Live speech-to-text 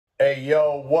Hey,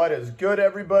 yo, what is good,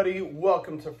 everybody?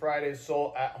 Welcome to Friday's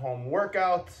Soul at Home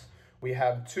Workouts. We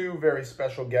have two very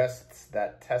special guests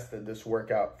that tested this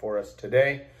workout for us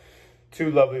today. Two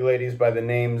lovely ladies by the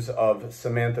names of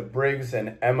Samantha Briggs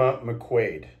and Emma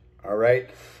McQuaid. All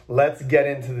right, let's get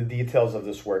into the details of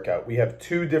this workout. We have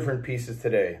two different pieces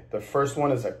today. The first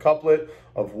one is a couplet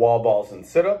of wall balls and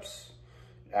sit-ups.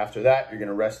 After that, you're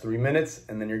gonna rest 3 minutes,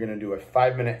 and then you're gonna do a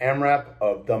 5-minute AMRAP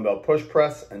of dumbbell push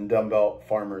press and dumbbell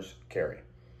farmer's carry.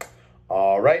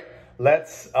 All right,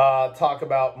 let's talk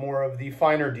about more of the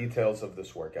finer details of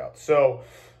this workout. So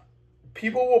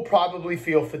people will probably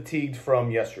feel fatigued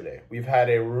from yesterday. We've had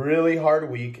a really hard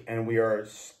week, and we are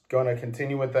gonna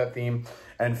continue with that theme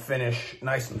and finish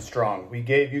nice and strong. We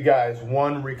gave you guys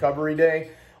one recovery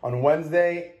day on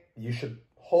Wednesday. You should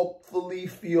hopefully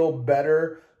feel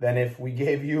better than if we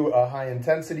gave you a high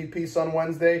intensity piece on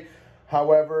Wednesday.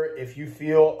 However, if you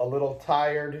feel a little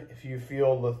tired, if you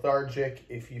feel lethargic,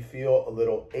 if you feel a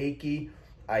little achy,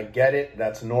 I get it,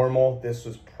 that's normal. This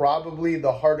was probably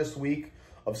the hardest week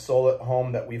of Soul at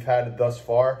Home that we've had thus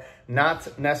far.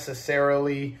 Not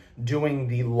necessarily doing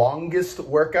the longest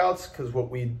workouts, because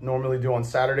what we normally do on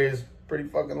Saturday is pretty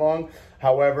fucking long.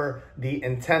 However, the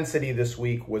intensity this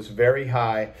week was very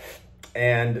high.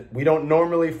 And we don't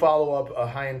normally follow up a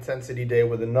high intensity day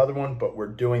with another one, but we're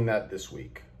doing that this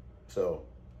week. So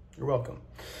you're welcome.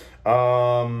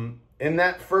 In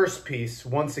that first piece,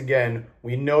 once again,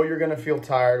 we know you're gonna feel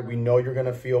tired. We know you're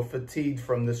gonna feel fatigued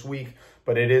from this week,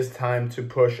 but it is time to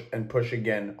push and push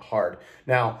again hard.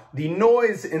 Now, the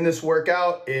noise in this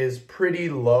workout is pretty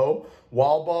low.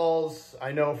 Wall balls,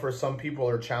 I know for some people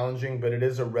are challenging, but it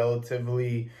is a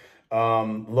relatively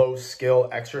low skill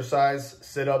exercise.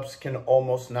 Sit-ups can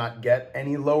almost not get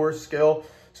any lower skill.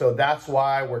 So that's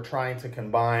why we're trying to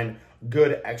combine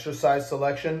good exercise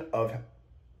selection of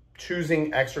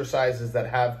choosing exercises that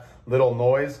have little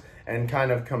noise and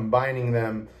kind of combining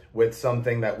them with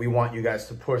something that we want you guys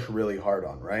to push really hard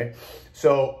on, right?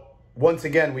 So once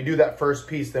again, we do that first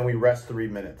piece, then we rest 3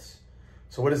 minutes.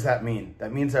 So what does that mean?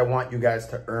 That means I want you guys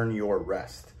to earn your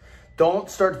rest.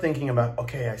 Don't start thinking about,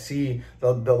 okay, I see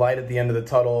the light at the end of the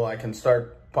tunnel. I can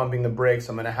start pumping the brakes.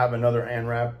 I'm going to have another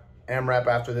AMRAP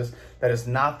after this. That is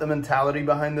not the mentality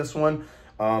behind this one.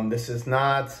 This is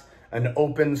not an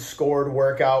open scored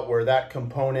workout where that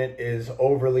component is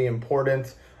overly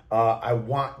important. I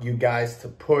want you guys to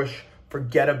push.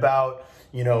 Forget about,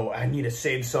 you know, I need to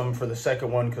save some for the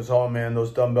second one because, oh man,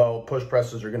 those dumbbell push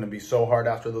presses are going to be so hard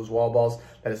after those wall balls.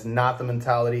 That is not the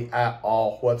mentality at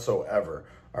all whatsoever.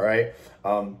 All right,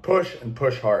 push and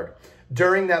push hard.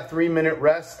 During that 3-minute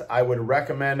rest, I would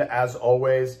recommend, as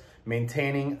always,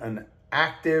 maintaining an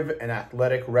active and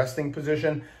athletic resting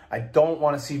position. I don't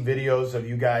want to see videos of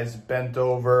you guys bent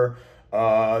over.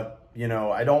 You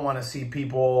know, I don't want to see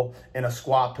people in a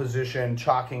squat position,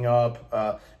 chalking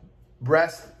up.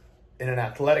 Rest in an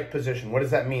athletic position. What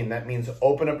does that mean? That means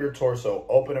open up your torso,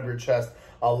 open up your chest,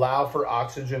 allow for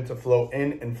oxygen to flow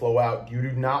in and flow out. You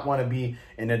do not want to be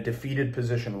in a defeated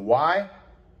position. Why?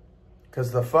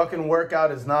 Because the fucking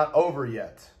workout is not over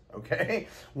yet, okay?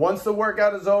 Once the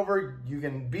workout is over, you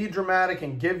can be dramatic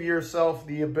and give yourself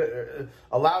the,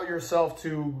 allow yourself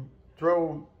to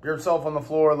throw yourself on the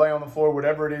floor, lay on the floor,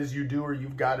 whatever it is you do or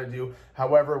you've got to do.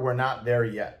 However, we're not there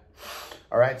yet.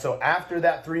 All right, so after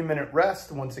that 3-minute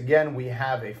rest, once again, we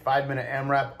have a 5-minute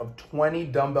AMRAP of 20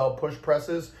 dumbbell push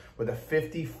presses with a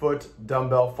 50-foot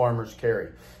dumbbell farmer's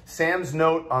carry. Sam's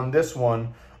note on this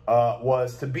one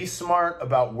was to be smart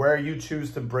about where you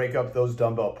choose to break up those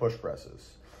dumbbell push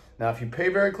presses. Now, if you pay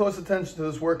very close attention to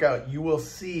this workout, you will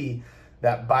see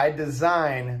that by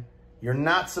design, you're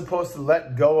not supposed to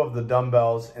let go of the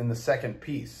dumbbells in the second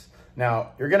piece.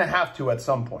 Now, you're gonna have to at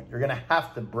some point. You're gonna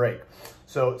have to break.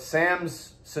 So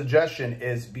Sam's suggestion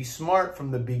is be smart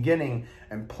from the beginning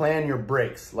and plan your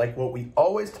breaks. Like what we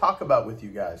always talk about with you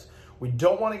guys. We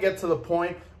don't wanna get to the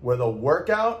point where the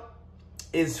workout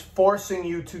is forcing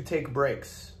you to take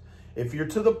breaks. If you're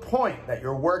to the point that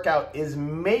your workout is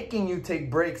making you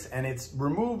take breaks and it's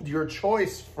removed your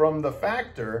choice from the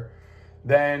factor,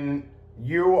 then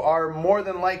you are more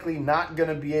than likely not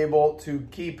gonna be able to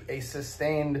keep a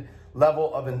sustained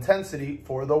level of intensity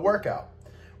for the workout,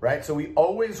 right? So we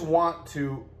always want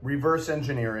to reverse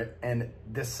engineer it and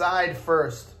decide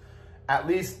first, at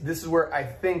least this is where I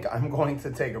think I'm going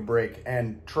to take a break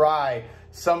and try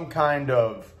some kind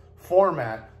of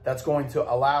format that's going to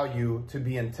allow you to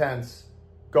be intense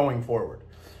going forward,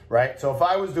 right? So if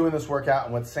I was doing this workout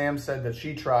and what Sam said that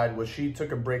she tried was she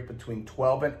took a break between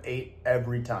 12 and 8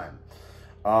 every time.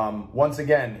 Once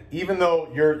again, even though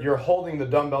you're holding the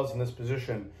dumbbells in this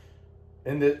position,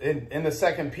 in the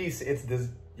second piece,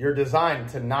 you're designed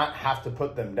to not have to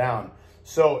put them down.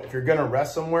 So if you're gonna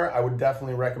rest somewhere, I would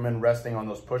definitely recommend resting on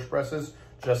those push presses,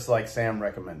 just like Sam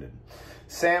recommended.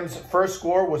 Sam's first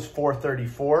score was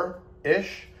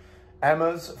 434-ish.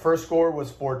 Emma's first score was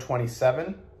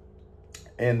 427.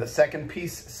 In the second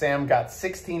piece, Sam got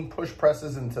 16 push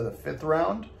presses into the 5th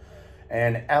round,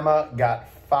 and Emma got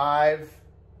 3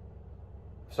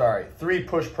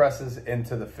 push presses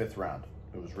into the 5th round.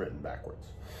 It was written backwards.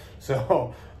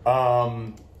 So,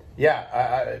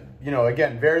 yeah, you know,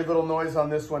 again, very little noise on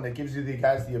this one. That gives you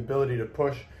guys the ability to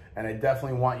push, and I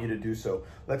definitely want you to do so.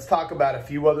 Let's talk about a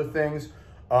few other things.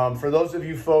 For those of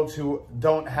you folks who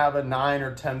don't have a 9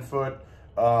 or 10 foot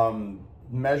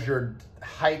measured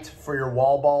height for your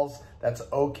wall balls, that's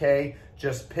okay.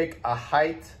 Just pick a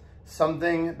height,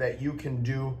 something that you can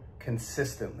do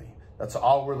consistently. That's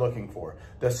all we're looking for.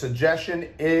 The suggestion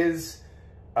is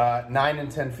 9 and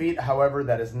 10 feet. However,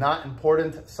 that is not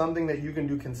important. Something that you can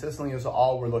do consistently is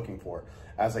all we're looking for.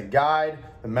 As a guide,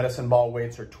 the medicine ball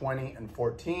weights are 20 and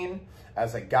 14.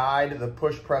 As a guide, the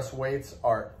push press weights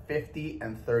are 50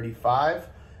 and 35.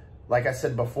 Like I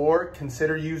said before,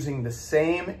 consider using the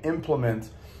same implement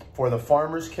for the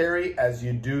farmer's carry as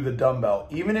you do the dumbbell.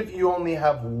 Even if you only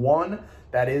have one,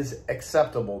 that is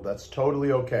acceptable. That's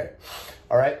totally okay.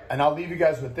 All right, and I'll leave you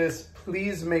guys with this.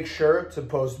 Please make sure to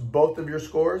post both of your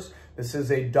scores. This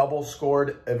is a double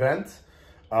scored event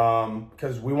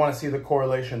because we want to see the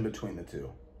correlation between the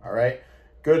two. All right,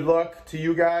 good luck to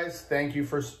you guys. Thank you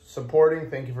for supporting.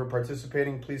 Thank you for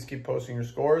participating. Please keep posting your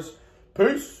scores.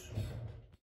 Peace.